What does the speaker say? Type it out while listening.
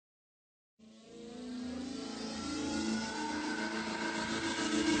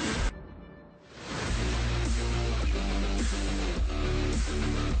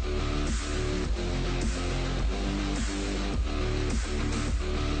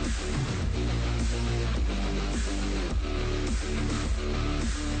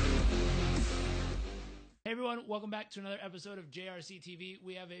everyone. Welcome back to another episode of JRC TV.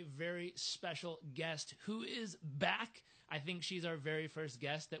 We have a very special guest who is back. I think she's our very first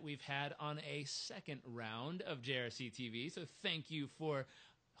guest that we've had on a second round of JRC TV. So thank you for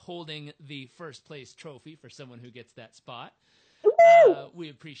holding the first place trophy for someone who gets that spot. We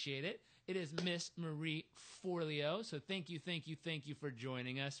appreciate it. It is Miss Marie Forleo. So thank you for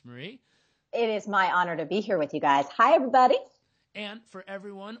joining us, Marie. It is my honor to be here with you guys. Hi, everybody. And for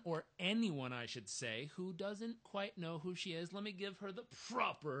everyone, or anyone I should say, who doesn't quite know who she is, let me give her the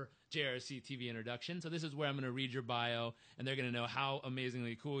proper JRC TV introduction. So this is where I'm going to read your bio, and they're going to know how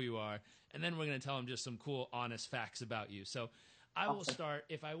amazingly cool you are. And then we're going to tell them just some cool, honest facts about you. So I will start,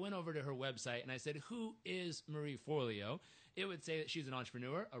 if I went over to her website and I said, who is Marie Forleo? It would say that she's an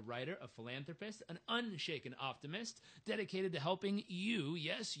entrepreneur, a writer, a philanthropist, an unshaken optimist, dedicated to helping you,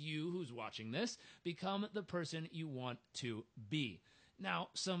 yes, you who's watching this, become the person you want to be. Now,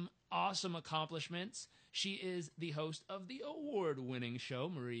 some awesome accomplishments. She is the host of the award-winning show,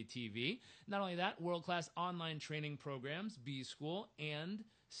 Marie TV. Not only that, world-class online training programs, B School, and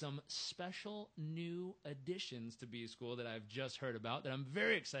some special new additions to B School that I've just heard about that I'm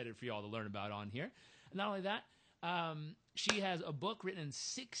very excited for you all to learn about on here. Not only that, she has a book written in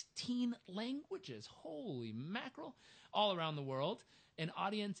 16 languages, holy mackerel, all around the world, an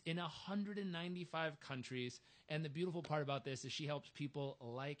audience in 195 countries, and the beautiful part about this is she helps people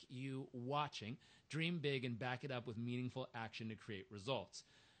like you watching dream big and back it up with meaningful action to create results.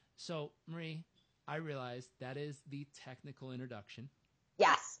 So, Marie, I realize that is the technical introduction.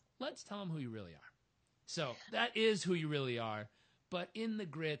 Yes. Let's tell them who you really are. So, that is who you really are, but in the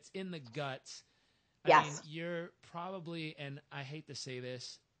grits, in the guts, I mean, you're probably, and I hate to say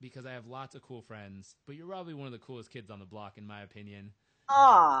this because I have lots of cool friends, but you're probably one of the coolest kids on the block, in my opinion.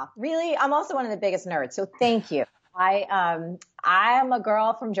 Aw, really? I'm also one of the biggest nerds, so thank you. I'm a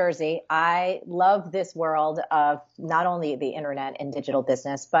girl from Jersey. I love this world of not only the internet and digital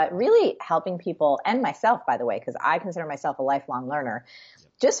business, but really helping people, and myself, by the way, because I consider myself a lifelong learner,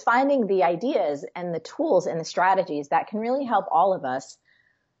 just finding the ideas and the tools and the strategies that can really help all of us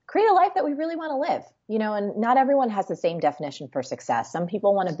create a life that we really want to live, you know, and not everyone has the same definition for success. Some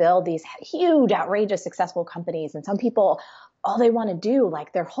people want to build these huge, outrageous, successful companies. And some people, all they want to do,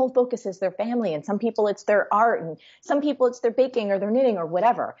 like their whole focus is their family. And some people it's their art, and some people it's their baking or their knitting or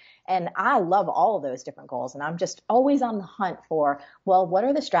whatever. And I love all of those different goals. And I'm just always on the hunt for, well, what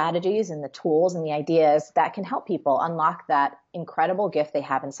are the strategies and the tools and the ideas that can help people unlock that incredible gift they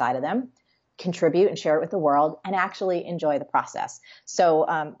have inside of them, contribute and share it with the world, and actually enjoy the process.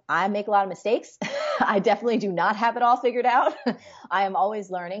 So I make a lot of mistakes. I definitely do not have it all figured out. I am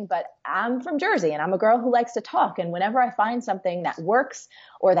always learning, but I'm from Jersey and I'm a girl who likes to talk. And whenever I find something that works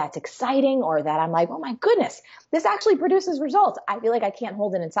or that's exciting or that I'm like, oh my goodness, this actually produces results, I feel like I can't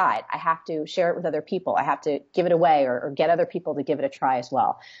hold it inside. I have to share it with other people. I have to give it away or get other people to give it a try as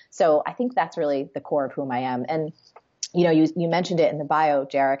well. So I think that's really the core of whom I am. And, you know, you mentioned it in the bio,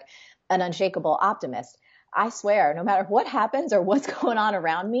 Jarek, an unshakable optimist. I swear, no matter what happens or what's going on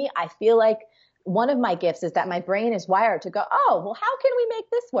around me, I feel like one of my gifts is that my brain is wired to go, oh, well, how can we make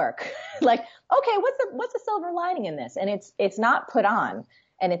this work? Like, okay, what's the silver lining in this? And it's not put on,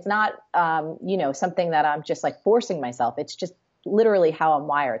 and it's not, something that I'm just like forcing myself. It's just literally how I'm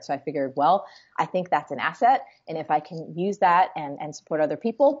wired. So I figured, well, I think that's an asset. And if I can use that and support other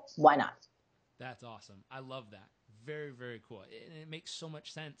people, why not? That's awesome. I love that. Very, very cool. And it makes so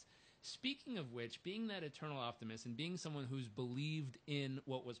much sense. Speaking of which, being that eternal optimist and being someone who's believed in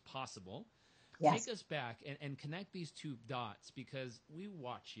what was possible, take us back and connect these two dots, because we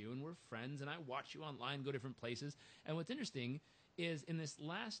watch you and we're friends and I watch you online, go different places. And what's interesting is in this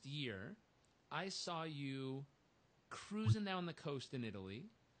last year, I saw you cruising down the coast in Italy,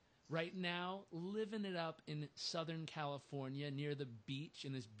 right now living it up in Southern California near the beach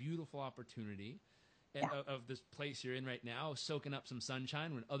in this beautiful opportunity. Of this place you're in right now, soaking up some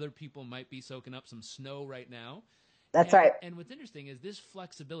sunshine when other people might be soaking up some snow right now. That's right. And what's interesting is this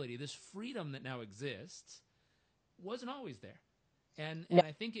flexibility, this freedom that now exists, wasn't always there. And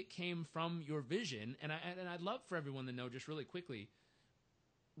I think it came from your vision. And I'd love for everyone to know, just really quickly,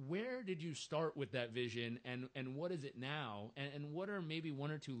 where did you start with that vision, and what is it now? And what are maybe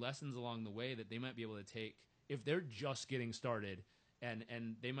one or two lessons along the way that they might be able to take if they're just getting started?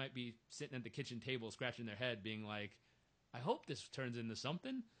 And they might be sitting at the kitchen table scratching their head being like, I hope this turns into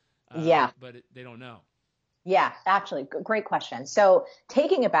something. But they don't know. Yeah, actually, great question. So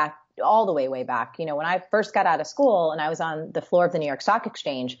taking it back all the way back, when I first got out of school and I was on the floor of the New York Stock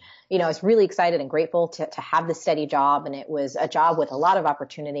Exchange, I was really excited and grateful to have this steady job. And it was a job with a lot of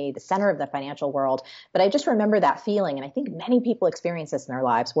opportunity, the center of the financial world. But I just remember that feeling. And I think many people experience this in their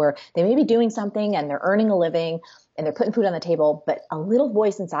lives where they may be doing something and they're earning a living and they're putting food on the table, but a little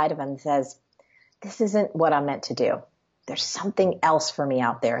voice inside of them says, this isn't what I'm meant to do. There's something else for me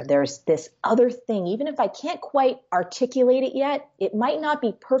out there. There's this other thing. Even if I can't quite articulate it yet, it might not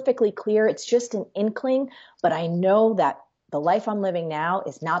be perfectly clear. It's just an inkling, but I know that the life I'm living now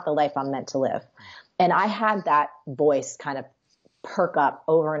is not the life I'm meant to live. And I had that voice kind of perk up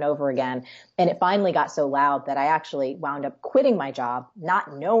over and over again. And it finally got so loud that I actually wound up quitting my job,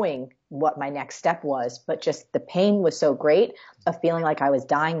 not knowing what my next step was, but just the pain was so great of feeling like I was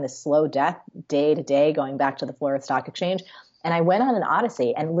dying this slow death day to day, going back to the floor of the stock exchange. And I went on an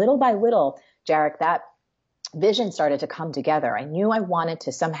odyssey, and little by little, Jarek, that vision started to come together. I knew I wanted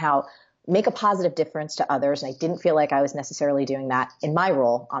to somehow make a positive difference to others. And I didn't feel like I was necessarily doing that in my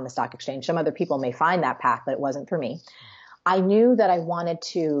role on the stock exchange. Some other people may find that path, but it wasn't for me. I knew that I wanted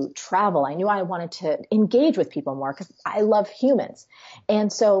to travel. I knew I wanted to engage with people more because I love humans.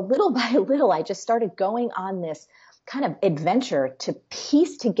 And so little by little, I just started going on this kind of adventure to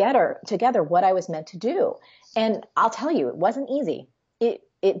piece together what I was meant to do. And I'll tell you, it wasn't easy.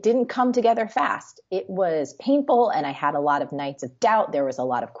 It didn't come together fast. It was painful, and I had a lot of nights of doubt. There was a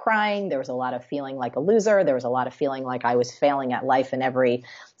lot of crying. There was a lot of feeling like a loser. There was a lot of feeling like I was failing at life in every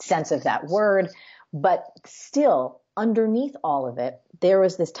sense of that word. But still, underneath all of it, there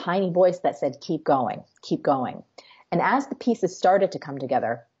was this tiny voice that said, keep going, keep going. And as the pieces started to come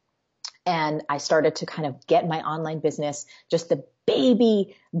together and I started to kind of get my online business, just the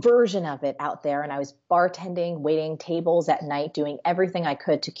baby version of it out there, and I was bartending, waiting tables at night, doing everything I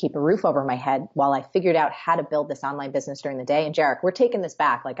could to keep a roof over my head while I figured out how to build this online business during the day. And Jarek, we're taking this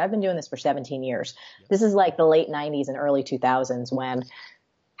back. Like, I've been doing this for 17 years. Yep. This is like the late 90s and early 2000s when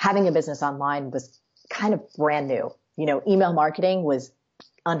having a business online was kind of brand new. Email marketing was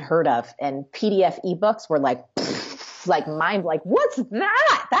unheard of, and PDF ebooks were like what's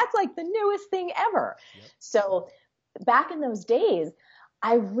that? That's like the newest thing ever. Yep. So back in those days,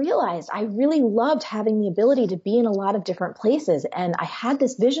 I realized I really loved having the ability to be in a lot of different places. And I had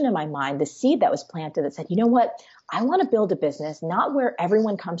this vision in my mind, this seed that was planted that said, you know what? I want to build a business, not where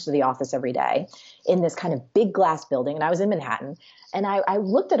everyone comes to the office every day in this kind of big glass building. And I was in Manhattan, and I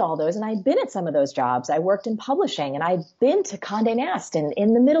looked at all those, and I'd been at some of those jobs. I worked in publishing, and I'd been to Condé Nast and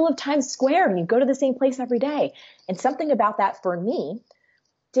in the middle of Times Square, and you go to the same place every day. And something about that for me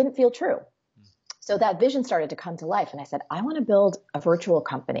didn't feel true. So that vision started to come to life. And I said, I want to build a virtual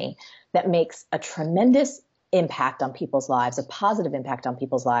company that makes a tremendous impact on people's lives, a positive impact on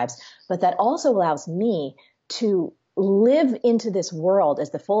people's lives, but that also allows me to live into this world as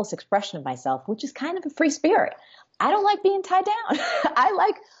the fullest expression of myself, which is kind of a free spirit. I don't like being tied down. I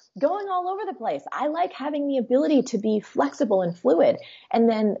like going all over the place. I like having the ability to be flexible and fluid. And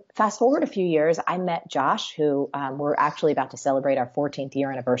then fast forward a few years, I met Josh, who we're actually about to celebrate our 14th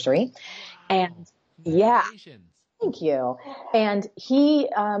year anniversary. And yeah, thank you. And he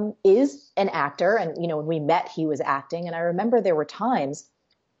is an actor. And, when we met, he was acting. And I remember there were times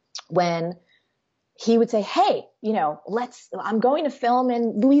when he would say, hey, I'm going to film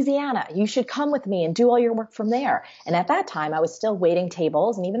in Louisiana. You should come with me and do all your work from there. And at that time, I was still waiting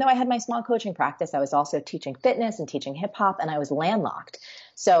tables. And even though I had my small coaching practice, I was also teaching fitness and teaching hip hop, and I was landlocked.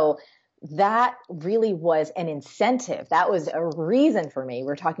 So that really was an incentive. That was a reason for me.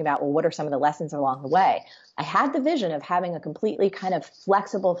 We're talking about, well, what are some of the lessons along the way? I had the vision of having a completely kind of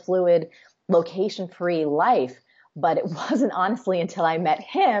flexible, fluid, location-free life. But it wasn't honestly until I met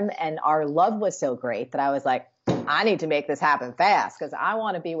him and our love was so great that I was like, I need to make this happen fast because I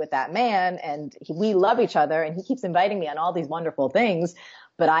want to be with that man, and we love each other, and he keeps inviting me on all these wonderful things,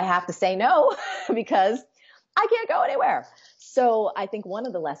 but I have to say no because I can't go anywhere. So I think one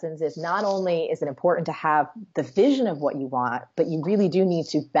of the lessons is not only is it important to have the vision of what you want, but you really do need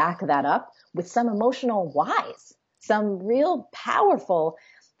to back that up with some emotional whys, some real powerful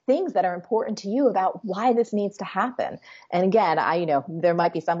things that are important to you about why this needs to happen. And again, there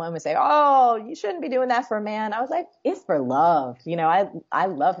might be someone who would say, oh, you shouldn't be doing that for a man. I was like, it's for love. I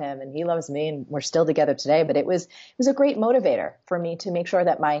love him and he loves me, and we're still together today. But it was a great motivator for me to make sure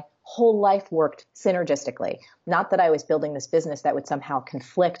that my whole life worked synergistically. Not that I was building this business that would somehow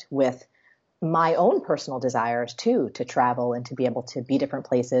conflict with my own personal desires too, to travel and to be able to be different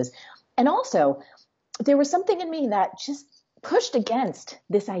places. And also there was something in me that just pushed against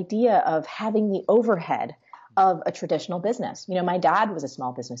this idea of having the overhead of a traditional business. My dad was a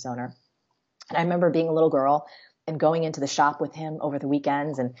small business owner, And I remember being a little girl and going into the shop with him over the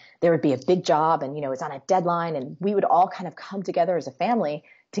weekends, and there would be a big job, and it's on a deadline, and we would all kind of come together as a family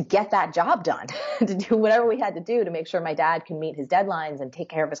to get that job done, to do whatever we had to do to make sure my dad can meet his deadlines and take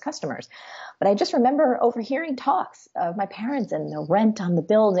care of his customers. But I just remember overhearing talks of my parents and the rent on the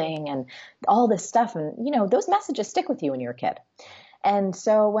building and all this stuff. And, those messages stick with you when you're a kid. And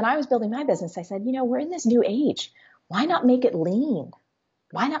so when I was building my business, I said, we're in this new age. Why not make it lean?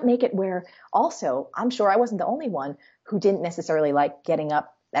 Why not make it where also, I'm sure I wasn't the only one who didn't necessarily like getting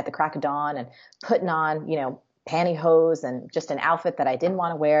up at the crack of dawn and putting on, pantyhose and just an outfit that I didn't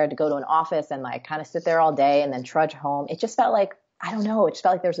want to wear to go to an office and like kind of sit there all day and then trudge home. It just felt like, I don't know, it just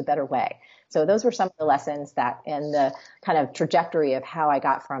felt like there was a better way. So those were some of the lessons that in the kind of trajectory of how I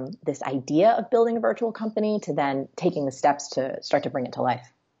got from this idea of building a virtual company to then taking the steps to start to bring it to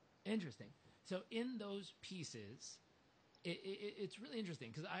life. Interesting. So in those pieces, it's really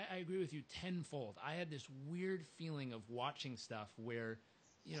interesting because I agree with you tenfold. I had this weird feeling of watching stuff where,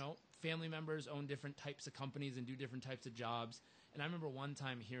 family members own different types of companies and do different types of jobs. And I remember one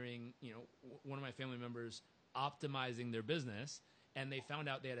time hearing, one of my family members optimizing their business, and they found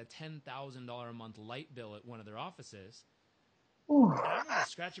out they had a $10,000 a month light bill at one of their offices. Ooh. And I remember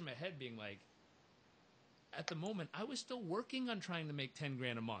scratching my head being like, at the moment, I was still working on trying to make 10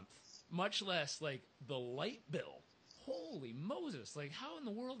 grand a month, much less like the light bill. Holy Moses, like how in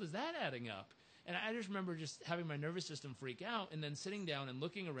the world is that adding up? And I just remember just having my nervous system freak out and then sitting down and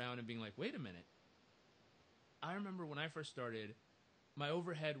looking around and being like, wait a minute. I remember when I first started, my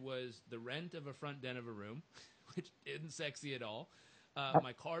overhead was the rent of a front den of a room, which isn't sexy at all,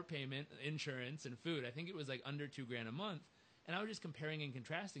 my car payment, insurance, and food. I think it was like under $2,000 a month. And I was just comparing and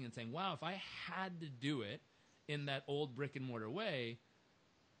contrasting and saying, wow, if I had to do it in that old brick and mortar way,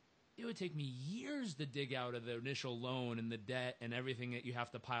 it would take me years to dig out of the initial loan and the debt and everything that you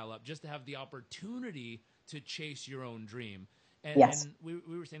have to pile up just to have the opportunity to chase your own dream. And, yes. And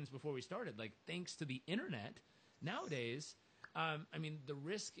we were saying this before we started, like thanks to the internet nowadays, the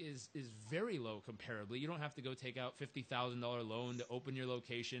risk is very low comparably. You don't have to go take out $50,000 loan to open your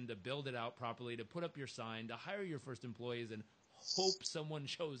location, to build it out properly, to put up your sign, to hire your first employees and hope someone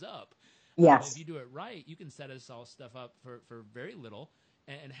shows up. Yes. If you do it right, you can set us all stuff up for very little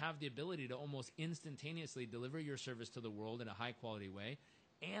and have the ability to almost instantaneously deliver your service to the world in a high quality way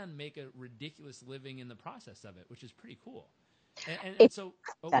and make a ridiculous living in the process of it, which is pretty cool. And so,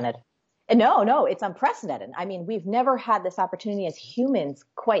 No, it's unprecedented. I mean, we've never had this opportunity as humans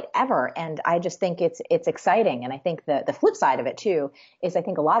quite ever. And I just think it's exciting. And I think the flip side of it too is I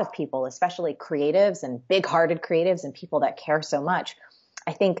think a lot of people, especially creatives and big-hearted creatives and people that care so much,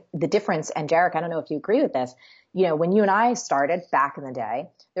 I think the difference, and Jarek, I don't know if you agree with this, when you and I started back in the day,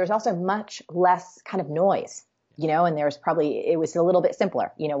 there was also much less kind of noise, and it was a little bit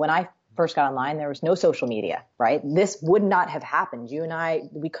simpler. When I first got online, there was no social media, right? This would not have happened. You and I,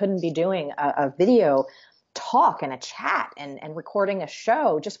 we couldn't be doing a video talk and a chat and recording a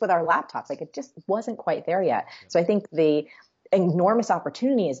show just with our laptops. Like it just wasn't quite there yet. So I think the enormous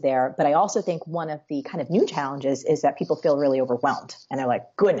opportunity is there, but I also think one of the kind of new challenges is that people feel really overwhelmed and they're like,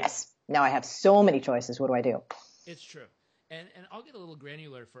 goodness, now I have so many choices. What do I do? It's true. And I'll get a little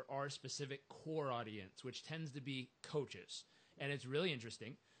granular for our specific core audience, which tends to be coaches. And it's really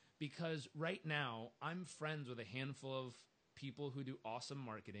interesting because right now I'm friends with a handful of people who do awesome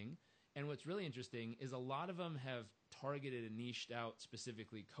marketing. And what's really interesting is a lot of them have targeted and niched out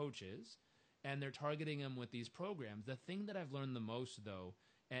specifically coaches, and they're targeting them with these programs. The thing that I've learned the most, though,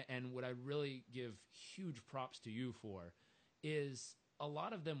 and what I really give huge props to you for, is a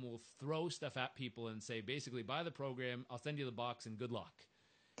lot of them will throw stuff at people and say, basically, buy the program, I'll send you the box, and good luck.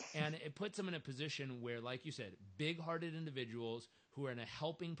 And it puts them in a position where, like you said, big-hearted individuals who are in a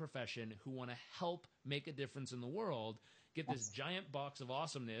helping profession, who want to help make a difference in the world, get this giant box of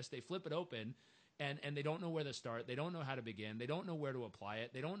awesomeness, they flip it open, and they don't know where to start. They don't know how to begin. They don't know where to apply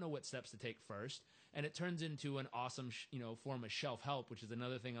it. They don't know what steps to take first. And it turns into an awesome form of shelf help, which is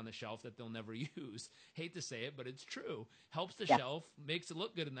another thing on the shelf that they'll never use. Hate to say it, but it's true. Helps the shelf, makes it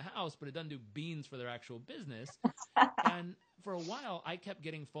look good in the house, but it doesn't do beans for their actual business. And for a while, I kept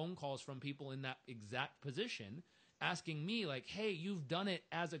getting phone calls from people in that exact position asking me like, hey, you've done it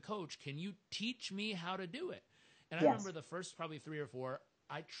as a coach. Can you teach me how to do it? And I remember the first probably 3 or 4,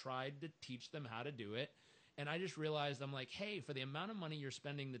 I tried to teach them how to do it. And I just realized, I'm like, hey, for the amount of money you're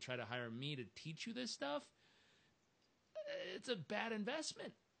spending to try to hire me to teach you this stuff, it's a bad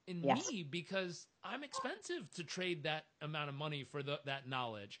investment in me because I'm expensive to trade that amount of money for that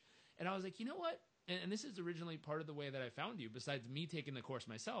knowledge. And I was like, you know what? And this is originally part of the way that I found you, besides me taking the course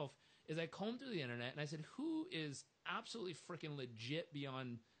myself, is I combed through the internet and I said, who is absolutely freaking legit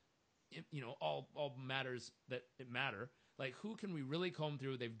beyond all matters that it matter. Like, who can we really comb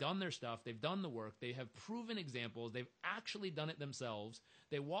through? They've done their stuff. They've done the work. They have proven examples. They've actually done it themselves.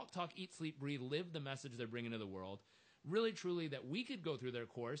 They walk, talk, eat, sleep, breathe, live the message they're bringing to the world. Really, truly, that we could go through their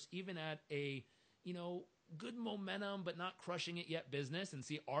course, even at a, good momentum, but not crushing it yet business, and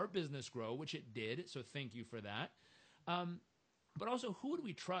see our business grow, which it did. So thank you for that. But also, who would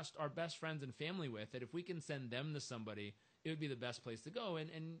we trust our best friends and family with, that if we can send them to somebody, it would be the best place to go? And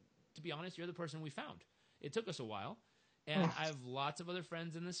to be honest, you're the person we found. It took us a while. And I have lots of other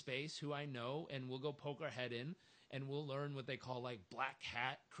friends in the space who I know, and we'll go poke our head in, and we'll learn what they call like black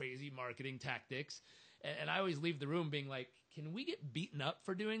hat crazy marketing tactics. And I always leave the room being like, can we get beaten up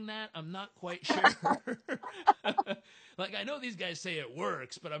for doing that? I'm not quite sure. Like, I know these guys say it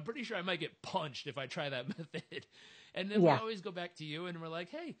works, but I'm pretty sure I might get punched if I try that method. And then we always go back to you, and we're like,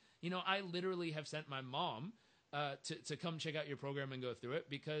 hey, I literally have sent my mom to come check out your program and go through it,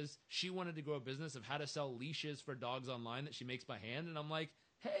 because she wanted to grow a business of how to sell leashes for dogs online that she makes by hand. And I'm like,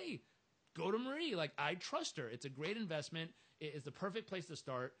 hey, go to Marie. Like, I trust her. It's a great investment. It is the perfect place to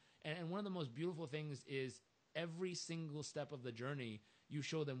start. And one of the most beautiful things is every single step of the journey, you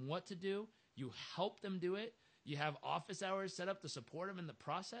show them what to do. You help them do it. You have office hours set up to support them in the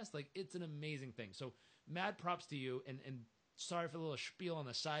process. Like, it's an amazing thing. So mad props to you. And sorry for the little spiel on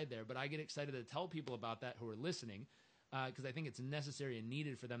the side there, but I get excited to tell people about that who are listening, because I think it's necessary and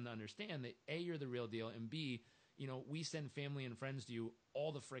needed for them to understand that A, you're the real deal, and B, we send family and friends to you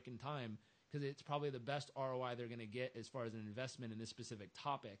all the freaking time, because it's probably the best ROI they're going to get as far as an investment in this specific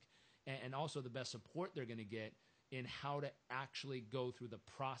topic, and also the best support they're going to get in how to actually go through the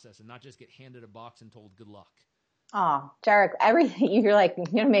process and not just get handed a box and told good luck. Oh, Jarek, everything you're like, you're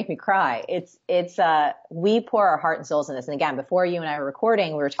going to make me cry. We pour our heart and souls in this. And again, before you and I were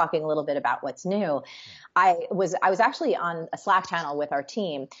recording, we were talking a little bit about what's new. I was actually on a Slack channel with our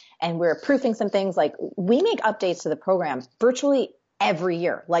team, and we're proofing some things. Like, we make updates to the program virtually every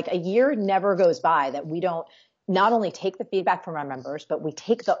year. Like, a year never goes by that we don't not only take the feedback from our members, but we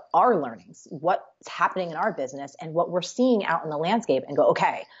take our learnings, what's happening in our business and what we're seeing out in the landscape, and go,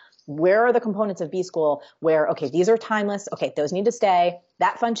 okay, where are the components of B-School where, okay, these are timeless. Okay, those need to stay.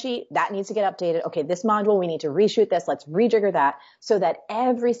 That fun sheet, that needs to get updated. Okay, this module, we need to reshoot this. Let's rejigger that, so that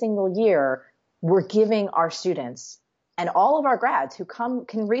every single year we're giving our students and all of our grads who come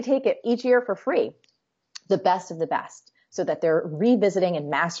can retake it each year for free, the best of the best, so that they're revisiting and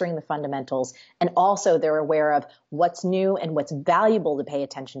mastering the fundamentals. And also they're aware of what's new and what's valuable to pay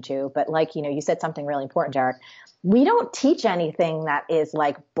attention to. But like, you said something really important, Jarek. We don't teach anything that is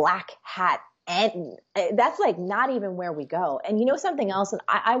like black hat, and that's like not even where we go. And something else, and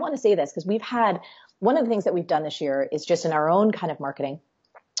I want to say this, because we've had, one of the things that we've done this year is just in our own kind of marketing.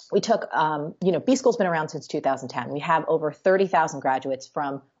 We took, B-School's been around since 2010. We have over 30,000 graduates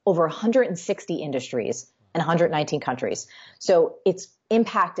from over 160 industries in 119 countries. So it's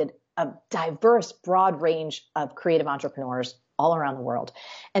impacted a diverse, broad range of creative entrepreneurs all around the world.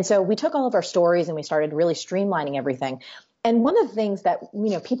 And so we took all of our stories and we started really streamlining everything. And one of the things that,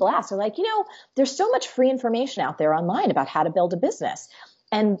 people ask, they're like, there's so much free information out there online about how to build a business.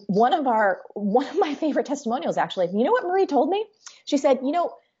 And one of my favorite testimonials, actually, you know what Marie told me? She said,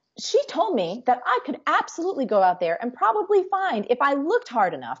 she told me that I could absolutely go out there and probably find, if I looked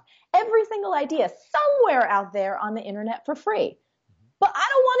hard enough, every single idea somewhere out there on the internet for free. But I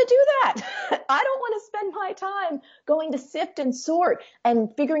don't want to do that. I don't want to spend my time going to sift and sort and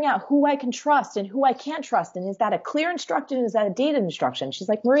figuring out who I can trust and who I can't trust. And is that a clear instruction? Is that a dated instruction? She's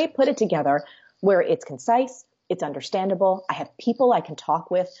like, Marie, put it together where it's concise, it's understandable. I have people I can talk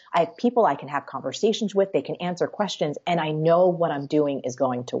with. I have people I can have conversations with. They can answer questions. And I know what I'm doing is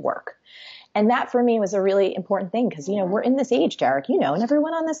going to work. And that for me was a really important thing, because, we're in this age, Jarek, and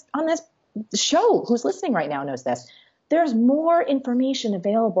everyone on this show who's listening right now knows this. There's more information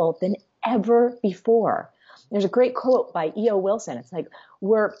available than ever before. There's a great quote by E.O. Wilson. It's like,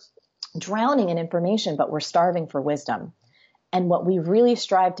 we're drowning in information, but we're starving for wisdom. And what we really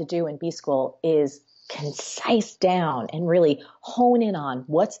strive to do in B-School is concise down and really hone in on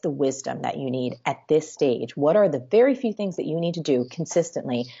what's the wisdom that you need at this stage. What are the very few things that you need to do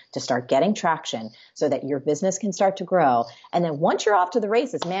consistently to start getting traction so that your business can start to grow? And then once you're off to the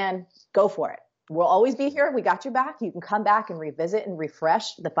races, man, go for it. We'll always be here. We got your back. You can come back and revisit and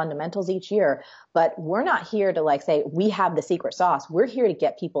refresh the fundamentals each year. But we're not here to say we have the secret sauce. We're here to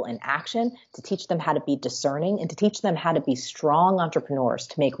get people in action, to teach them how to be discerning and to teach them how to be strong entrepreneurs,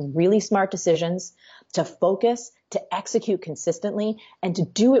 to make really smart decisions, to focus, to execute consistently, and to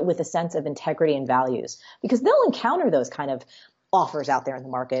do it with a sense of integrity and values. Because they'll encounter those kind of offers out there in the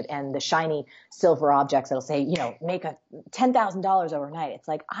market and the shiny silver objects that'll say, make a $10,000 overnight. It's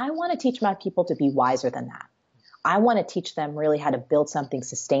like, I want to teach my people to be wiser than that. I want to teach them really how to build something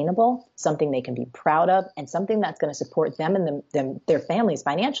sustainable, something they can be proud of, and something that's going to support them and their families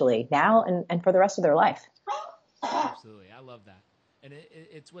financially now and for the rest of their life. Absolutely. I love that. And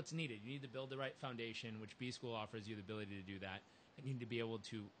it's what's needed. You need to build the right foundation, which B-School offers you the ability to do that. And you need to be able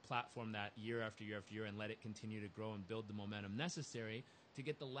to platform that year after year after year and let it continue to grow and build the momentum necessary to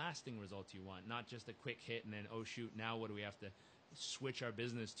get the lasting results you want, not just a quick hit and then, oh, shoot, now what do we have to switch our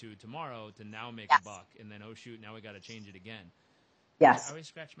business to tomorrow to now make a buck? And then, oh, shoot, now we got to change it again. Yes. I always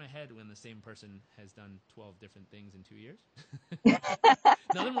scratch my head when the same person has done 12 different things in 2 years.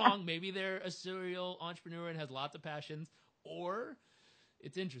 Nothing wrong. Maybe they're a serial entrepreneur and has lots of passions, or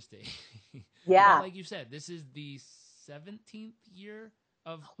it's interesting. Yeah. But like you said, this is the 17th year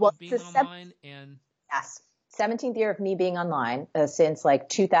of being online. And yes. 17th year of me being online since like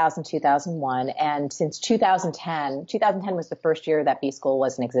 2000, 2001. And since 2010 was the first year that B-School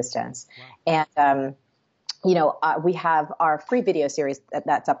was in existence. Wow. And, we have our free video series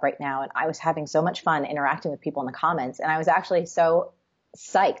that's up right now. And I was having so much fun interacting with people in the comments. And I was actually so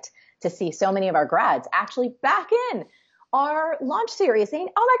psyched to see so many of our grads actually back in our launch series saying,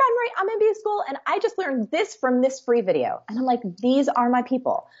 oh my God, I'm in B-School and I just learned this from this free video. And I'm like, these are my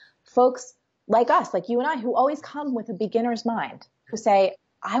people. Folks like us, like you and I, who always come with a beginner's mind, who say,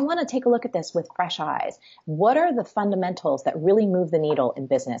 I want to take a look at this with fresh eyes. What are the fundamentals that really move the needle in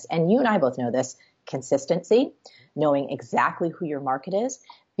business? And you and I both know this: consistency, knowing exactly who your market is,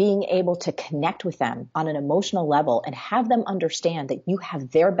 being able to connect with them on an emotional level and have them understand that you have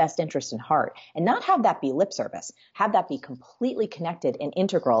their best interest in heart, and not have that be lip service, have that be completely connected and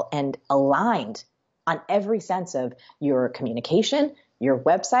integral and aligned on every sense of your communication, your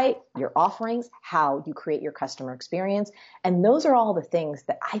website, your offerings, how you create your customer experience. And those are all the things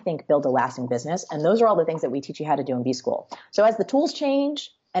that I think build a lasting business. And those are all the things that we teach you how to do in B-School. So as the tools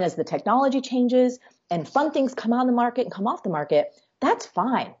change and as the technology changes and fun things come on the market and come off the market, that's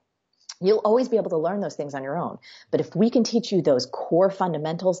fine. You'll always be able to learn those things on your own. But if we can teach you those core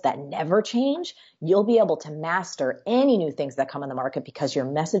fundamentals that never change, you'll be able to master any new things that come on the market because your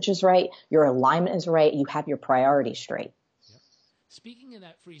message is right, your alignment is right, you have your priorities straight. Speaking of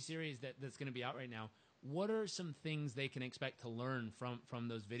that free series that's going to be out right now, what are some things they can expect to learn from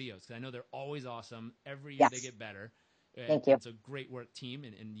those videos? Because I know they're always awesome. Every year they get better. Thank you. It's a great work team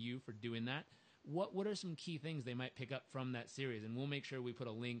and you for doing that. What are some key things they might pick up from that series? And we'll make sure we put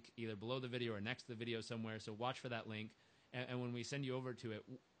a link either below the video or next to the video somewhere. So watch for that link. And when we send you over to it,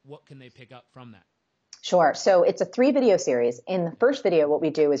 what can they pick up from that? Sure. So it's a 3-video series. In the first video, what we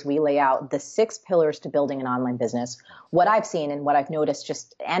do is we lay out the 6 pillars to building an online business. What I've seen and what I've noticed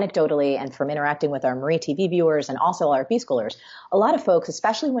just anecdotally and from interacting with our Marie TV viewers and also our B-Schoolers, a lot of folks,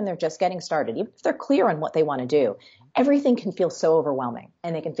 especially when they're just getting started, even if they're clear on what they want to do, everything can feel so overwhelming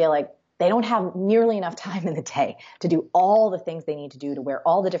and they can feel like they don't have nearly enough time in the day to do all the things they need to do, to wear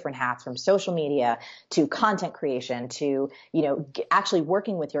all the different hats, from social media to content creation to, actually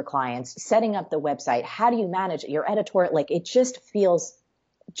working with your clients, setting up the website. How do you manage your editorial? Like, it just feels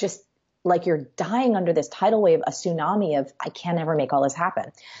just like you're dying under this tidal wave, a tsunami of, I can't ever make all this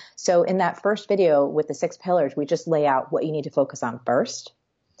happen. So in that first video with the 6 pillars, we just lay out what you need to focus on first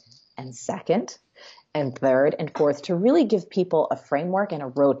and second and third and fourth to really give people a framework and a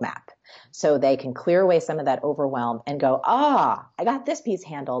roadmap so they can clear away some of that overwhelm and go, I got this piece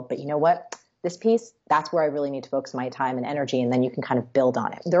handled, but you know what? This piece, that's where I really need to focus my time and energy, and then you can kind of build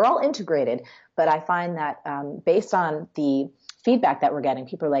on it. They're all integrated, but I find that based on the feedback that we're getting,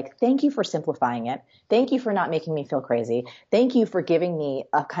 people are like, thank you for simplifying it. Thank you for not making me feel crazy. Thank you for giving me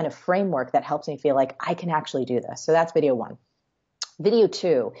a kind of framework that helps me feel like I can actually do this. So that's video 1. Video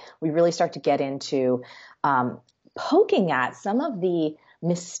 2, we really start to get into poking at some of the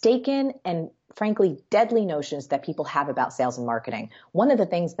mistaken and frankly deadly notions that people have about sales and marketing. One of the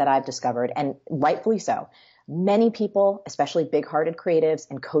things that I've discovered, and rightfully so, many people, especially big-hearted creatives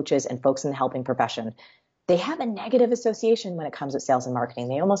and coaches and folks in the helping profession, they have a negative association when it comes to sales and marketing.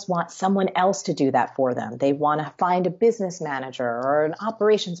 They almost want someone else to do that for them. They want to find a business manager or an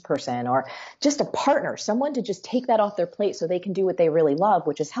operations person or just a partner, someone to just take that off their plate so they can do what they really love,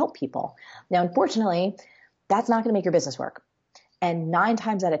 which is help people. Now, unfortunately, that's not going to make your business work. And 9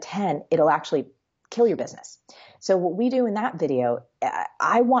 times out of 10, it'll actually kill your business. So what we do in that video,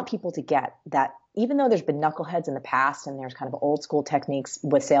 I want people to get that even though there's been knuckleheads in the past and there's kind of old school techniques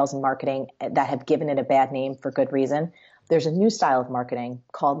with sales and marketing that have given it a bad name for good reason, there's a new style of marketing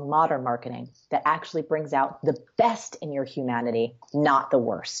called modern marketing that actually brings out the best in your humanity, not the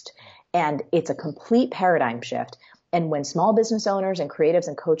worst. And it's a complete paradigm shift. And when small business owners and creatives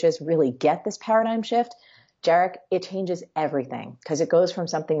and coaches really get this paradigm shift, Jarek, it changes everything, because it goes from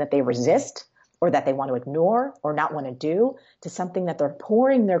something that they resist or that they want to ignore or not want to do to something that they're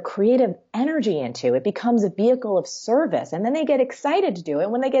pouring their creative energy into. It becomes a vehicle of service, and then they get excited to do it.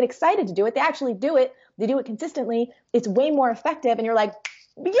 When they get excited to do it, they actually do it. They do it consistently. It's way more effective, and you're like,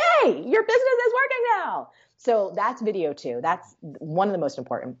 yay, your business is working now. So that's video 2. That's one of the most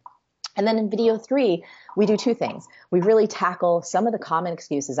important. And then in video 3, we do 2 things. We really tackle some of the common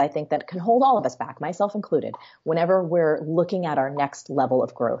excuses, I think, that can hold all of us back, myself included, whenever we're looking at our next level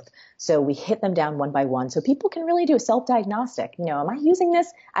of growth. So we hit them down one by one so people can really do a self-diagnostic. Am I using this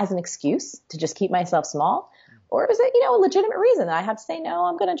as an excuse to just keep myself small? Or is it, a legitimate reason that I have to say, no,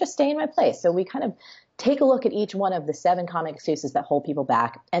 I'm going to just stay in my place? So we kind of take a look at each one of the 7 common excuses that hold people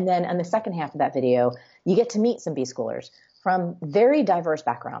back. And then in the second half of that video, you get to meet some B-schoolers from very diverse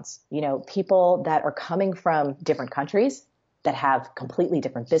backgrounds, people that are coming from different countries, that have completely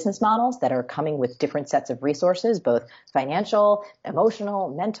different business models, that are coming with different sets of resources, both financial, emotional,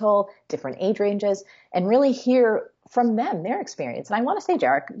 mental, different age ranges, and really hear from them, their experience. And I want to say,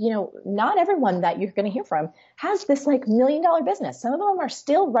 Jarek, not everyone that you're going to hear from has this $1 million business. Some of them are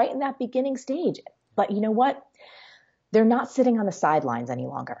still right in that beginning stage. But you know what? They're not sitting on the sidelines any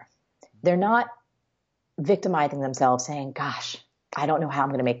longer. They're not victimizing themselves saying, gosh, I don't know how I'm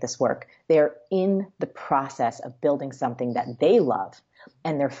going to make this work. They're in the process of building something that they love,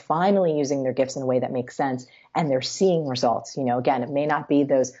 and they're finally using their gifts in a way that makes sense, and they're seeing results. Again, it may not be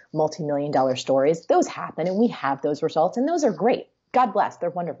those multi-million-dollar stories. Those happen, and we have those results, and those are great. God bless. They're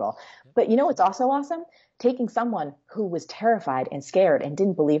wonderful. But what's also awesome? Taking someone who was terrified and scared and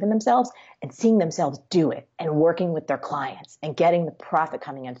didn't believe in themselves and seeing themselves do it and working with their clients and getting the profit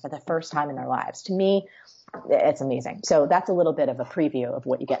coming in for the first time in their lives. To me, it's amazing. So that's a little bit of a preview of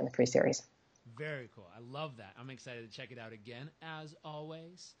what you get in the free series. Very cool. I love that. I'm excited to check it out again, as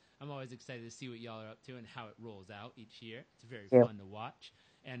always. I'm always excited to see what y'all are up to and how it rolls out each year. It's very fun to watch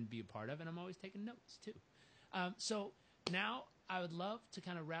and be a part of, and I'm always taking notes, too. So now I would love to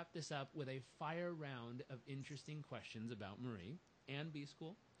kind of wrap this up with a fire round of interesting questions about Marie and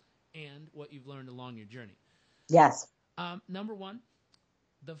B-School and what you've learned along your journey. Yes. Number 1,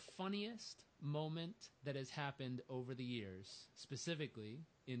 the funniest moment that has happened over the years, specifically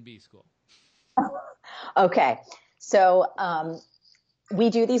in B-School. Okay. So we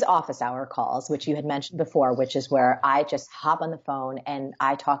do these office hour calls, which you had mentioned before, which is where I just hop on the phone and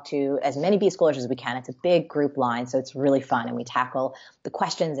I talk to as many B-Schoolers as we can. It's a big group line, so it's really fun. And we tackle the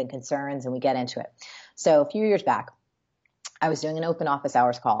questions and concerns and we get into it. So a few years back, I was doing an open office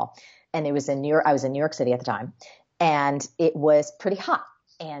hours call, and it was in New York. I was in New York City at the time, and it was pretty hot.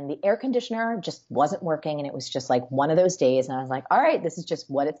 And the air conditioner just wasn't working, and it was just like one of those days. And I was like, all right, this is just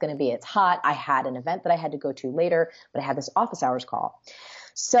what it's going to be. It's hot. I had an event that I had to go to later, but I had this office hours call.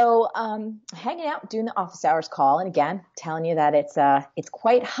 So hanging out, doing the office hours call, and again, telling you that it's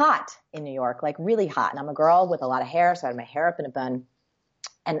quite hot in New York, like really hot. And I'm a girl with a lot of hair, so I had my hair up in a bun.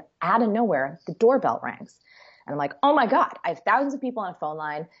 And out of nowhere, the doorbell rings. And I'm like, oh my God, I have thousands of people on a phone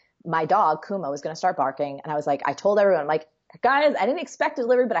line. My dog, Kuma, was going to start barking. And I was like, I told everyone, I'm like, guys, I didn't expect a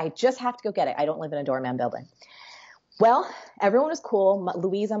delivery, but I just have to go get it. I don't live in a doorman building. Well, everyone was cool.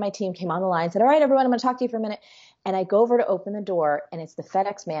 Louise on my team came on the line and said, all right, everyone, I'm going to talk to you for a minute. And I go over to open the door, and it's the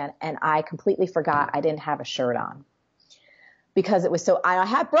FedEx man, and I completely forgot I didn't have a shirt on because it was I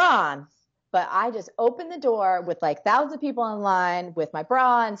had bra on, but I just opened the door with like thousands of people online with my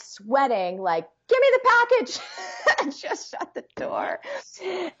bra on, sweating, like, give me the package. And just shut the door.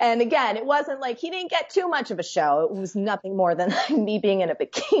 And again, it wasn't like he didn't get too much of a show. It was nothing more than like me being in a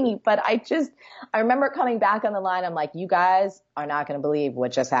bikini. But I remember coming back on the line. I'm like, you guys are not going to believe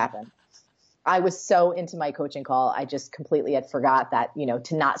what just happened. I was so into my coaching call. I just completely had forgot that,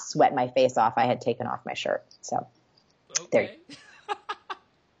 to not sweat my face off, I had taken off my shirt. So okay.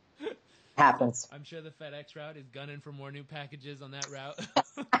 There happens. I'm sure the FedEx route is gunning for more new packages on that route,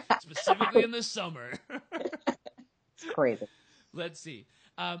 specifically in the summer. It's crazy. Let's see.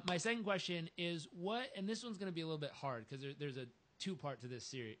 My second question is and this one's going to be a little bit hard because there's a 2-part to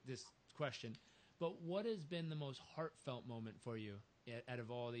this question, but what has been the most heartfelt moment for you out of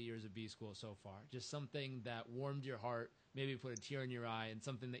all the years of B-School so far? Just something that warmed your heart, maybe put a tear in your eye, and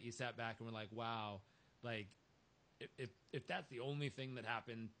something that you sat back and were like, wow, like, if that's the only thing that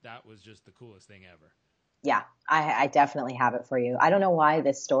happened, that was just the coolest thing ever. Yeah, I definitely have it for you. I don't know why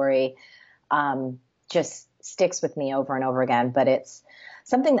this story just sticks with me over and over again, but it's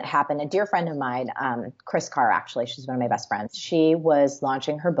something that happened. A dear friend of mine, Chris Carr, actually, she's one of my best friends. She was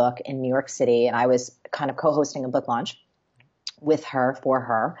launching her book in New York City, and I was kind of co-hosting a book launch with her, for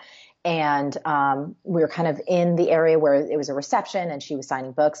her. And we were kind of in the area where it was a reception and she was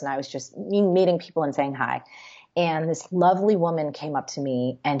signing books and I was just meeting people and saying hi. And this lovely woman came up to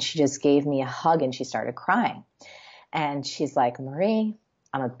me and she just gave me a hug and she started crying. And she's like, Marie,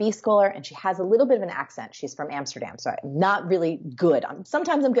 I'm a B schooler. And she has a little bit of an accent. She's from Amsterdam. So I'm not really good.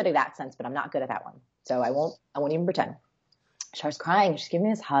 Sometimes I'm good at accents, but I'm not good at that one. So I won't even pretend. She starts crying. She's giving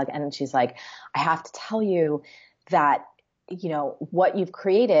me this hug. And she's like, I have to tell you that, you know, what you've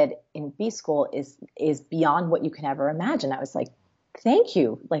created in B school is beyond what you can ever imagine. I was like, thank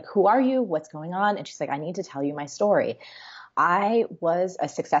you. Like, who are you? What's going on? And she's like, I need to tell you my story. I was a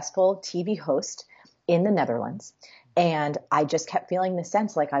successful TV host in the Netherlands. And I just kept feeling the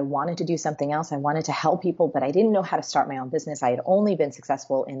sense like I wanted to do something else. I wanted to help people, but I didn't know how to start my own business. I had only been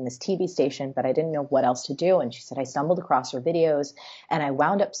successful in this TV station, but I didn't know what else to do. And she said, I stumbled across her videos and I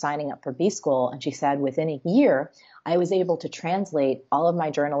wound up signing up for B School. And she said, within a year, I was able to translate all of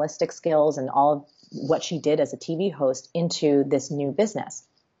my journalistic skills and all of what she did as a TV host into this new business.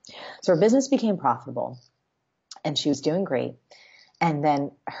 So her business became profitable and she was doing great. And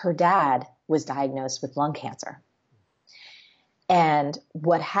then her dad was diagnosed with lung cancer. And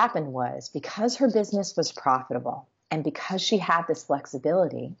what happened was, because her business was profitable and because she had this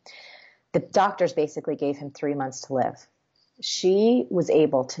flexibility, the doctors basically gave him 3 months to live. She was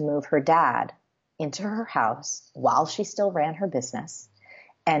able to move her dad into her house while she still ran her business.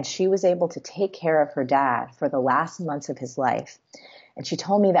 And she was able to take care of her dad for the last months of his life. And she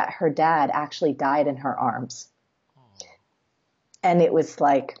told me that her dad actually died in her arms. And it was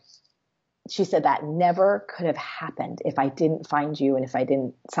like, she said that never could have happened if I didn't find you and if I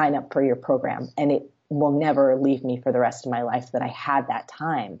didn't sign up for your program. And it will never leave me for the rest of my life that I had that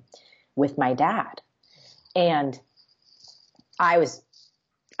time with my dad. And I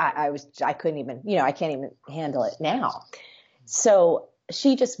couldn't even, you know, I can't even handle it now. So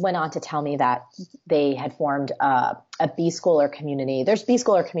she just went on to tell me that they had formed a B schooler community. There's B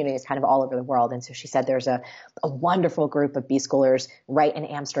schooler communities kind of all over the world. And so she said there's a wonderful group of B schoolers right in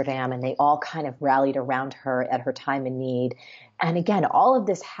Amsterdam, and they all kind of rallied around her at her time in need. And again, all of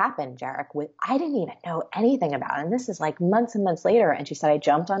this happened, Jarek, I didn't even know anything about it. And this is like months and months later. And she said, I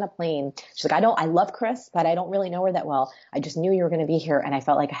jumped on a plane. She's like, I love Chris, but I don't really know her that well. I just knew you were going to be here. And I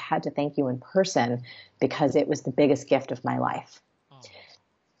felt like I had to thank you in person because it was the biggest gift of my life.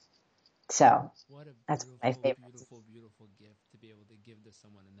 So what a that's my favorite. Beautiful gift to be able to give to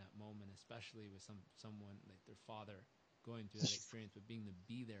someone in that moment, especially with someone like their father going through that experience, but being to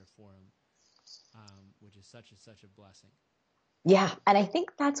be there for him, which is such a blessing. Yeah. And I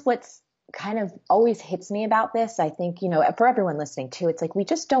think that's what's kind of always hits me about this. I think, you know, for everyone listening too, it's like, we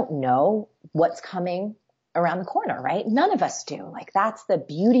just don't know what's coming around the corner, right? None of us do. Like, that's the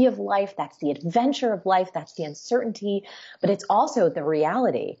beauty of life. That's the adventure of life. That's the uncertainty, but it's also the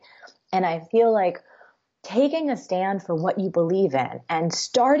reality. And I feel like taking a stand for what you believe in and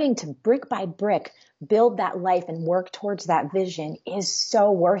starting to brick by brick build that life and work towards that vision is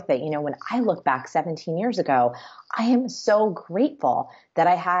so worth it. You know, when I look back 17 years ago, I am so grateful that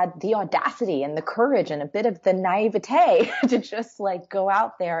I had the audacity and the courage and a bit of the naivete to just like go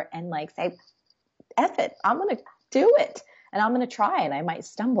out there and like say, F it, I'm going to do it and I'm going to try, and I might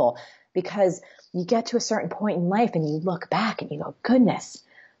stumble, because you get to a certain point in life and you look back and you go, goodness,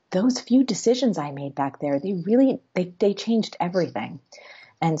 those few decisions I made back there, they changed everything.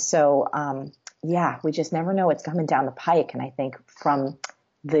 And so, yeah, we just never know what's coming down the pike. And I think from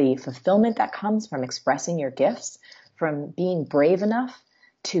the fulfillment that comes from expressing your gifts, from being brave enough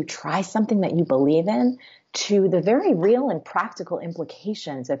to try something that you believe in, to the very real and practical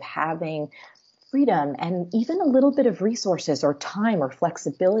implications of having freedom and even a little bit of resources or time or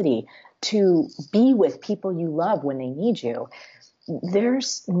flexibility to be with people you love when they need you.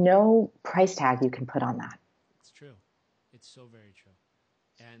 There's no price tag you can put on that. It's true. It's so very true.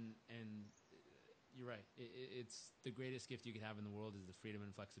 And you're right. It's the greatest gift you could have in the world is the freedom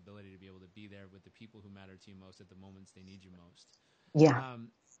and flexibility to be able to be there with the people who matter to you most at the moments they need you most. Yeah.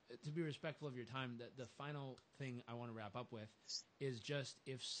 To be respectful of your time, the final thing I want to wrap up with is just,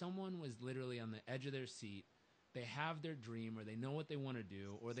 if someone was literally on the edge of their seat, they have their dream, or they know what they want to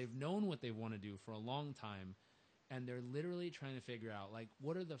do, or they've known what they want to do for a long time, and they're literally trying to figure out, like,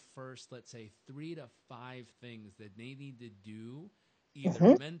 what are the first, let's say, 3 to 5 things that they need to do,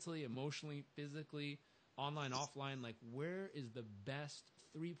 either mentally, emotionally, physically, online, offline, like, where is the best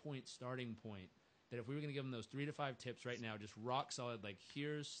 3-point starting point that if we were going to give them those 3 to 5 tips right now, just rock solid, like,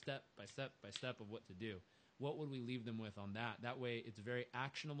 here's step by step by step of what to do, what would we leave them with on that? That way it's very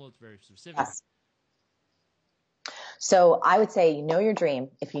actionable, it's very specific. Yes. So I would say, you know your dream.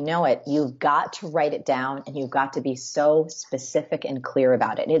 If you know it, you've got to write it down and you've got to be so specific and clear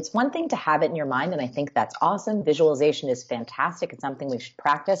about it. It's one thing to have it in your mind, and I think that's awesome. Visualization is fantastic. It's something we should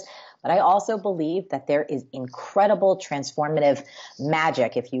practice. But I also believe that there is incredible transformative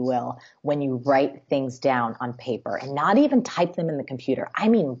magic, if you will, when you write things down on paper and not even type them in the computer. I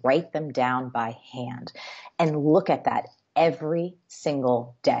mean, write them down by hand and look at that every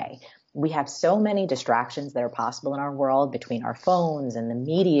single day. We have so many distractions that are possible in our world between our phones and the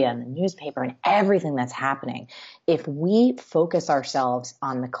media and the newspaper and everything that's happening. If we focus ourselves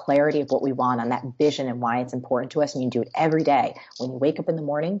on the clarity of what we want, on that vision and why it's important to us, and you do it every day, when you wake up in the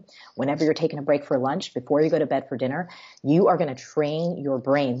morning, whenever you're taking a break for lunch, before you go to bed for dinner, you are going to train your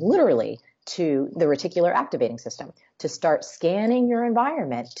brain literally to the reticular activating system to start scanning your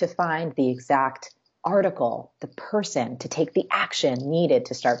environment to find the exact article, the person, to take the action needed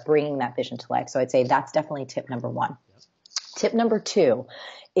to start bringing that vision to life. So I'd say that's definitely tip number one. Yep. Tip number two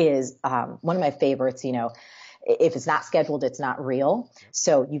is one of my favorites. If it's not scheduled, it's not real.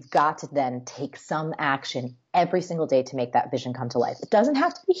 So you've got to then take some action every single day to make that vision come to life. It doesn't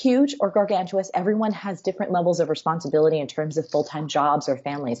have to be huge or gargantuous. Everyone has different levels of responsibility in terms of full-time jobs or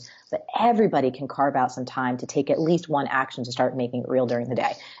families, but everybody can carve out some time to take at least one action to start making it real during the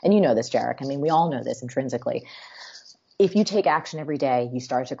day. And you know this, Jarek. I mean, we all know this intrinsically. If you take action every day, you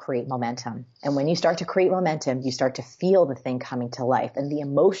start to create momentum. And when you start to create momentum, you start to feel the thing coming to life. And the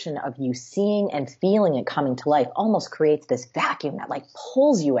emotion of you seeing and feeling it coming to life almost creates this vacuum that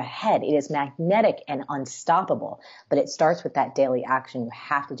pulls you ahead. It is magnetic and unstoppable, but it starts with that daily action. You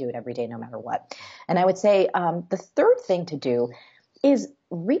have to do it every day, no matter what. And I would say the third thing to do is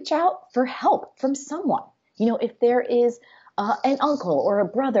reach out for help from someone. If there is an uncle or a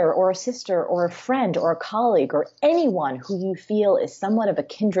brother or a sister or a friend or a colleague or anyone who you feel is somewhat of a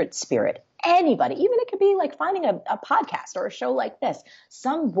kindred spirit, anybody, even it could be like finding a podcast or a show like this,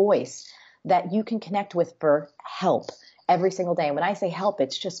 some voice that you can connect with for help every single day. And when I say help,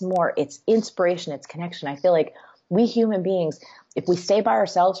 it's just more, it's inspiration, it's connection. I feel like we human beings, if we stay by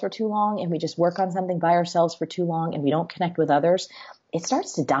ourselves for too long and we just work on something by ourselves for too long and we don't connect with others, it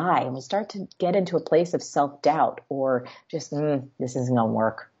starts to die and we start to get into a place of self-doubt or just, this isn't going to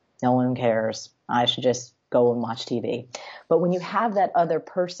work. No one cares. I should just go and watch TV. But when you have that other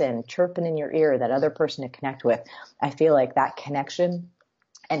person chirping in your ear, that other person to connect with, I feel like that connection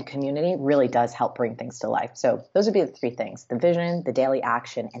and community really does help bring things to life. So those would be the three things: the vision, the daily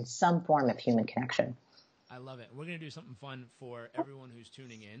action, and some form of human connection. I love it. We're going to do something fun for everyone who's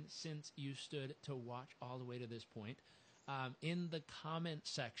tuning in. Since you stood to watch all the way to this point, in the comment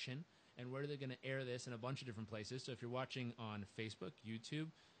section, and we're going to air this in a bunch of different places. So if you're watching on Facebook, YouTube,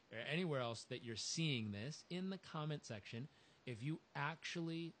 or anywhere else that you're seeing this, in the comment section, if you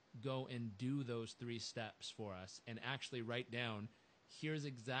actually go and do those 3 steps for us and actually write down, here's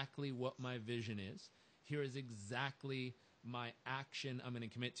exactly what my vision is, here is exactly my action I'm going to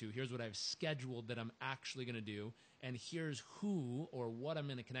commit to, here's what I've scheduled that I'm actually going to do, and here's who or what I'm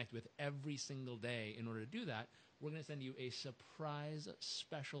going to connect with every single day in order to do that, we're going to send you a surprise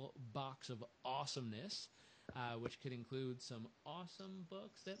special box of awesomeness, which could include some awesome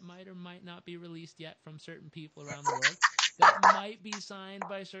books that might or might not be released yet from certain people around the world, that might be signed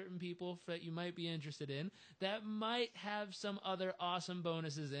by certain people that you might be interested in, that might have some other awesome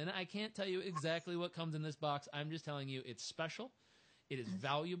bonuses in. I can't tell you exactly what comes in this box. I'm just telling you it's special, it is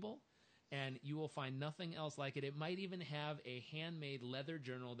valuable, and you will find nothing else like it. It might even have a handmade leather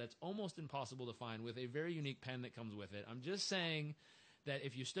journal that's almost impossible to find with a very unique pen that comes with it. I'm just saying that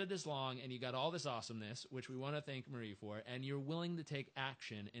if you stood this long and you got all this awesomeness, which we want to thank Marie for, and you're willing to take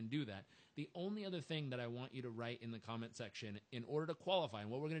action and do that, the only other thing that I want you to write in the comment section in order to qualify, and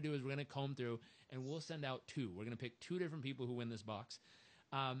what we're going to do is we're going to comb through and we'll send out 2. We're going to pick 2 different people who win this box.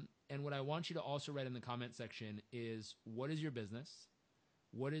 And what I want you to also write in the comment section is, what is your business?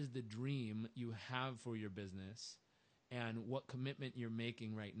 What is the dream you have for your business, and what commitment you're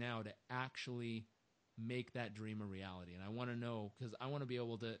making right now to actually make that dream a reality? And I want to know, because I want to be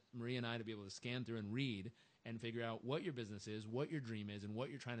able to, Marie and I, to be able to scan through and read and figure out what your business is, what your dream is, and what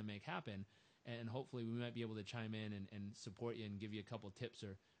you're trying to make happen. And hopefully we might be able to chime in and support you and give you a couple tips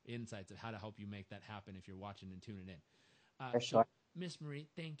or insights of how to help you make that happen if you're watching and tuning in. For sure. So, Miss Marie,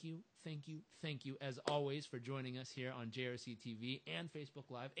 thank you, as always, for joining us here on JRC TV and Facebook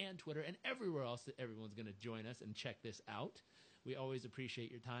Live and Twitter and everywhere else that everyone's going to join us and check this out. We always appreciate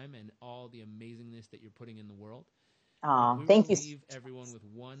your time and all the amazingness that you're putting in the world. Thank you. Leave everyone with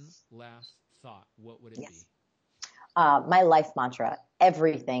one last thought, what would it be? My life mantra: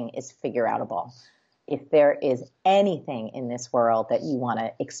 everything is figure outable. if there is anything in this world that you want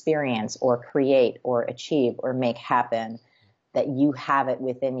to experience or create or achieve or make happen, that you have it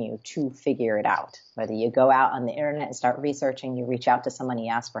within you to figure it out. Whether you go out on the internet and start researching, you reach out to someone,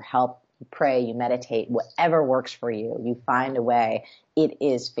 you ask for help, you pray, you meditate, whatever works for you, you find a way. It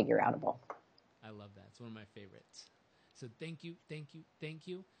is figure outable. I love that. It's one of my favorites. So thank you, thank you, thank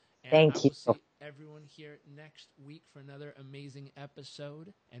you. And I Thank you. will see everyone here next week for another amazing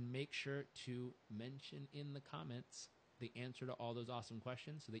episode. And make sure to mention in the comments the answer to all those awesome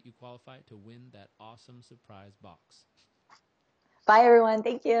questions so that you qualify to win that awesome surprise box. Bye, everyone.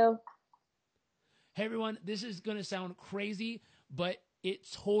 Thank you. Hey, everyone. This is going to sound crazy, but it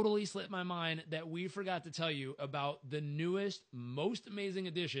totally slipped my mind that we forgot to tell you about the newest, most amazing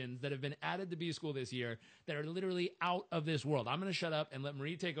additions that have been added to B School this year that are literally out of this world. I'm going to shut up and let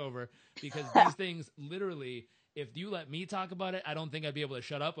Marie take over because these things literally, if you let me talk about it, I don't think I'd be able to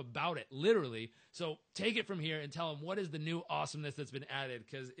shut up about it, literally. So take it from here and tell them what is the new awesomeness that's been added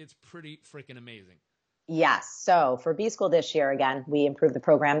because it's pretty freaking amazing. Yes. So for B School this year, again, we improve the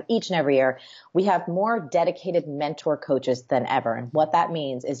program each and every year. We have more dedicated mentor coaches than ever. And what that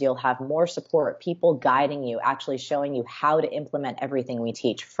means is you'll have more support, people guiding you, actually showing you how to implement everything we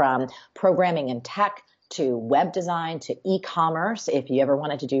teach, from programming and tech to web design to e-commerce, if you ever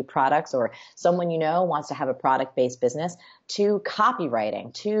wanted to do products or someone you know wants to have a product-based business, to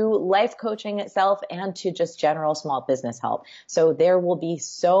copywriting, to life coaching itself, and to just general small business help. So there will be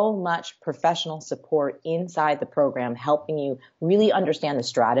so much professional support inside the program helping you really understand the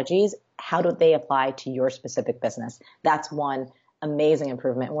strategies. How do they apply to your specific business? That's one amazing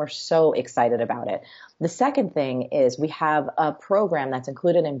improvement. We're so excited about it. The second thing is we have a program that's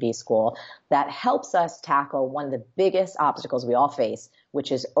included in B School that helps us tackle one of the biggest obstacles we all face,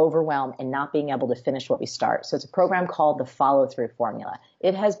 which is overwhelm and not being able to finish what we start. So it's a program called the Follow Through Formula.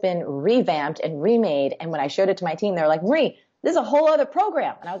 It has been revamped and remade. And when I showed it to my team, they're like, Marie, this is a whole other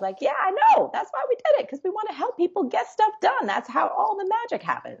program. And I was like, yeah, I know. That's why we did it, because we want to help people get stuff done. That's how all the magic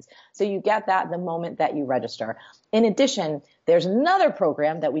happens. So you get that the moment that you register. In addition, there's another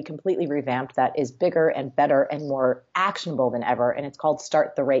program that we completely revamped that is bigger and better and more actionable than ever, and it's called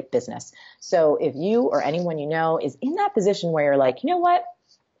Start the Right Business. So if you or anyone you know is in that position where you're like, you know what?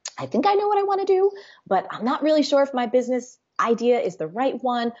 I think I know what I want to do, but I'm not really sure if my business idea is the right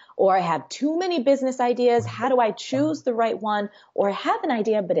one, or I have too many business ideas. How do I choose the right one? Or I have an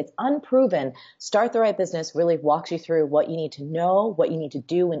idea, but it's unproven. Start the Right Business really walks you through what you need to know, what you need to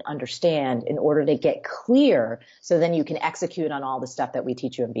do and understand in order to get clear, so then you can execute on all the stuff that we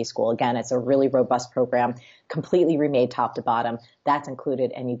teach you in B School. Again, it's a really robust program, completely remade top to bottom. That's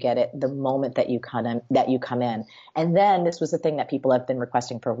included, and you get it the moment that you come in. And then this was the thing that people have been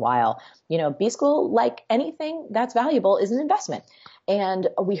requesting for a while. You know, B School, like anything that's valuable, is an investment. And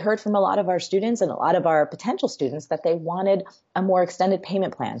we heard from a lot of our students and a lot of our potential students that they wanted a more extended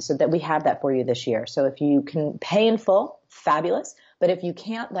payment plan, so that we have that for you this year. So if you can pay in full, fabulous. But if you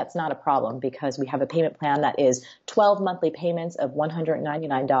can't, that's not a problem, because we have a payment plan that is 12 monthly payments of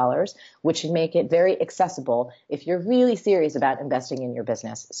 $199, which should make it very accessible if you're really serious about investing in your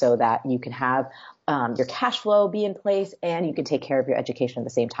business, so that you can have your cash flow be in place and you can take care of your education at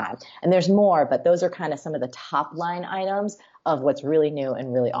the same time. And there's more, but those are kind of some of the top line items of what's really new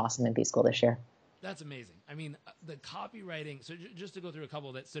and really awesome in B School this year. That's amazing. I mean, the copywriting, so just to go through a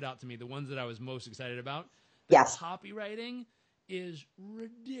couple that stood out to me, the ones that I was most excited about, the Yes. copywriting is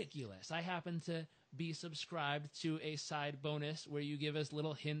ridiculous. I happen to be subscribed to a side bonus where you give us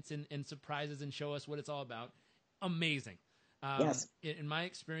little hints and surprises and show us what it's all about. Amazing. Yes. In my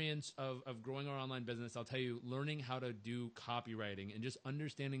experience of growing our online business, I'll tell you, learning how to do copywriting and just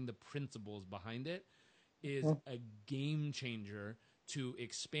understanding the principles behind it is a game changer to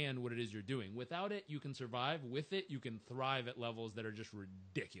expand what it is you're doing. Without it, you can survive. With it, you can thrive at levels that are just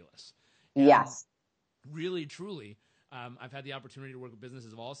ridiculous. And Yes. really, truly, I've had the opportunity to work with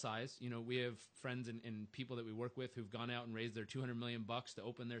businesses of all size. You know, we have friends and people that we work with who've gone out and raised their $200 million to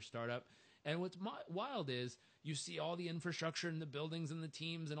open their startup. And what's wild is you see all the infrastructure and the buildings and the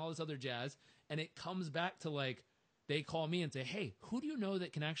teams and all this other jazz, and it comes back to, like, they call me and say, hey, who do you know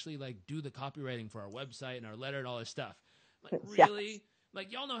that can actually, like, do the copywriting for our website and our letter and all this stuff? I'm like, really? Yes.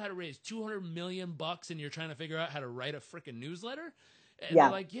 Like, y'all know how to raise $200 million and you're trying to figure out how to write a freaking newsletter? And Yeah.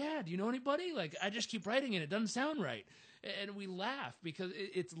 they're like, yeah, do you know anybody? Like, I just keep writing and it doesn't sound right. And we laugh because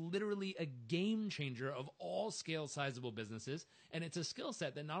it's literally a game changer of all scale sizable businesses. And it's a skill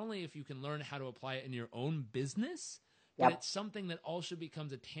set that not only if you can learn how to apply it in your own business, but Yep. it's something that also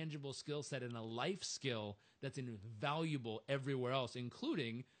becomes a tangible skill set and a life skill that's invaluable everywhere else,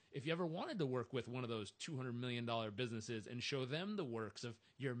 including if you ever wanted to work with one of those $200 million businesses and show them the works of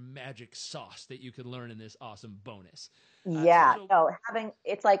your magic sauce that you could learn in this awesome bonus. Yeah, no,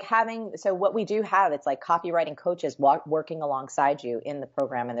 so what we do have, it's like copywriting coaches working alongside you in the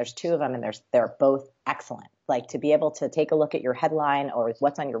program. And there's two of them and they're both excellent. Like to be able to take a look at your headline or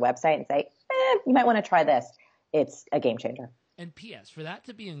what's on your website and say, you might want to try this. It's a game changer. And P.S., for that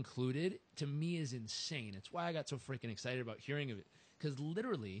to be included, to me, is insane. It's why I got so freaking excited about hearing of it. Because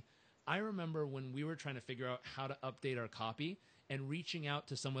literally, I remember when we were trying to figure out how to update our copy and reaching out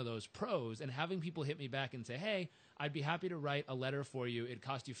to some of those pros and having people hit me back and say, hey, I'd be happy to write a letter for you. It'd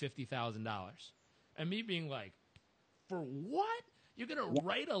cost you $50,000. And me being like, for what? You're going to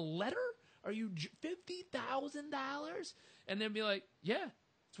write a letter? Are you $50,000? And then be like, yeah,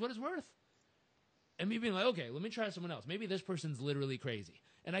 it's what it's worth. And me being like, okay, let me try someone else. Maybe this person's literally crazy.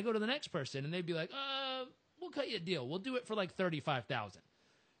 And I go to the next person, and they'd be like, we'll cut you a deal. We'll do it for like $35,000.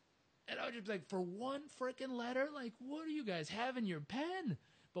 And I would just be like, for one freaking letter? Like, what do you guys have in your pen?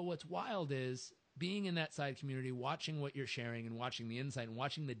 But what's wild is being in that side community, watching what you're sharing and watching the insight and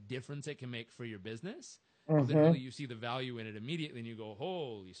watching the difference it can make for your business. Literally, you see the value in it immediately, and you go,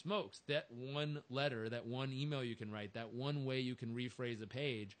 holy smokes, that one letter, that one email you can write, that one way you can rephrase a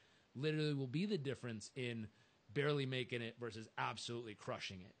page literally will be the difference in barely making it versus absolutely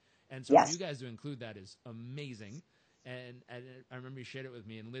crushing it. And so for you guys to include that is amazing. And I remember you shared it with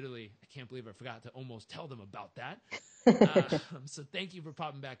me, and literally, I can't believe I forgot to almost tell them about that. So thank you for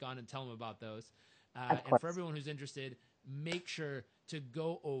popping back on and telling them about those. And for everyone who's interested, make sure to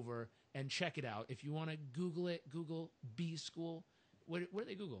go over and check it out. If you want to Google it, Google B School. What do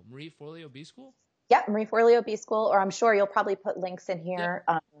they Google? Marie Forleo B School? Yeah, Marie Forleo B School, or I'm sure you'll probably put links in here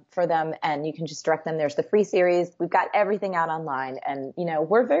for them, and you can just direct them. There's the free series. We've got everything out online, and,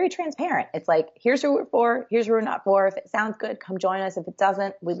 we're very transparent. It's like, here's who we're for, here's who we're not for. If it sounds good, come join us. If it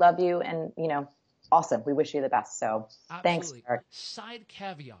doesn't, we love you, and, awesome. We wish you the best. So thanks. Side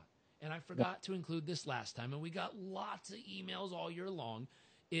caveat, and I forgot to include this last time, and we got lots of emails all year long,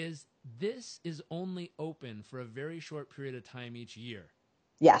 is this is only open for a very short period of time each year.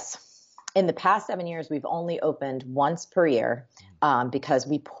 Yes. In the past 7 years, we've only opened once per year because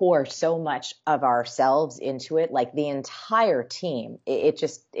we pour so much of ourselves into it, like the entire team.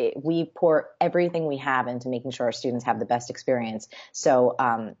 We pour everything we have into making sure our students have the best experience. So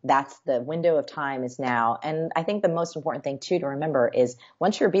that's the window of time is now. And I think the most important thing, too, to remember is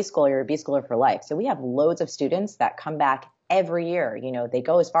once you're a B Schooler, you're a B Schooler for life. So we have loads of students that come back every year. They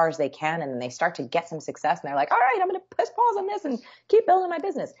go as far as they can, and then they start to get some success, and they're like, all right, I'm going to push pause on this and keep building my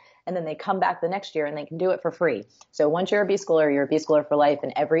business. And then they come back the next year and they can do it for free. So once you're a B Schooler, you're a B Schooler for life.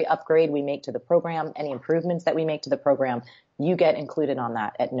 And every upgrade we make to the program, any improvements that we make to the program, you get included on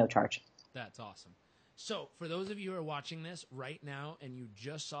that at no charge. That's awesome. So for those of you who are watching this right now and you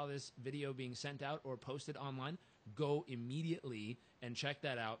just saw this video being sent out or posted online, go immediately and check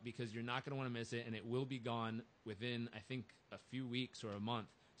that out, because you're not going to want to miss it, and it will be gone within, I think, a few weeks or a month.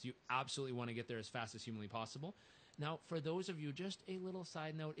 So you absolutely want to get there as fast as humanly possible. Now, for those of you, just a little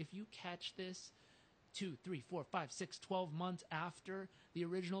side note, if you catch this 2, 3, 4, 5, 6, 12 months after the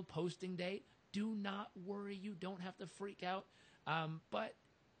original posting date, do not worry. You don't have to freak out. But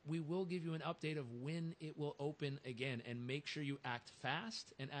we will give you an update of when it will open again, and make sure you act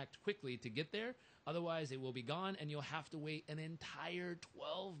fast and act quickly to get there. Otherwise, it will be gone, and you'll have to wait an entire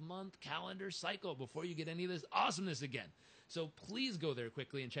 12-month calendar cycle before you get any of this awesomeness again. So please go there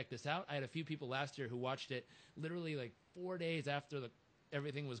quickly and check this out. I had a few people last year who watched it literally like 4 days after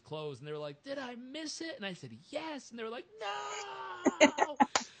everything was closed, and they were like, did I miss it? And I said, yes. And they were like, no.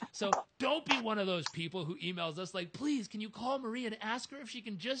 So don't be one of those people who emails us like, please, can you call Marie and ask her if she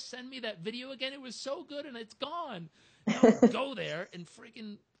can just send me that video again? It was so good and it's gone. No, go there and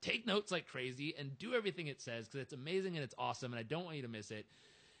freaking take notes like crazy and do everything it says, because it's amazing and it's awesome, and I don't want you to miss it.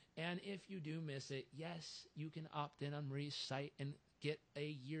 And if you do miss it, yes, you can opt in on Marie's site and get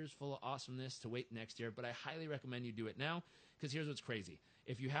a year's full of awesomeness to wait next year. But I highly recommend you do it now, because here's what's crazy.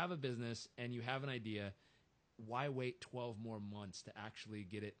 If you have a business and you have an idea, why wait 12 more months to actually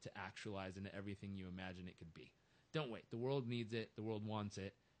get it to actualize into everything you imagine it could be? Don't wait. The world needs it. The world wants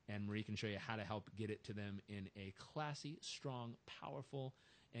it. And Marie can show you how to help get it to them in a classy, strong, powerful,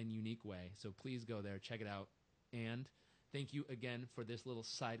 and unique way. So please go there, check it out. And thank you again for this little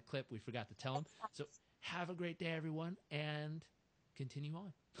side clip. We forgot to tell them. So have a great day, everyone, and continue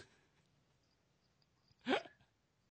on.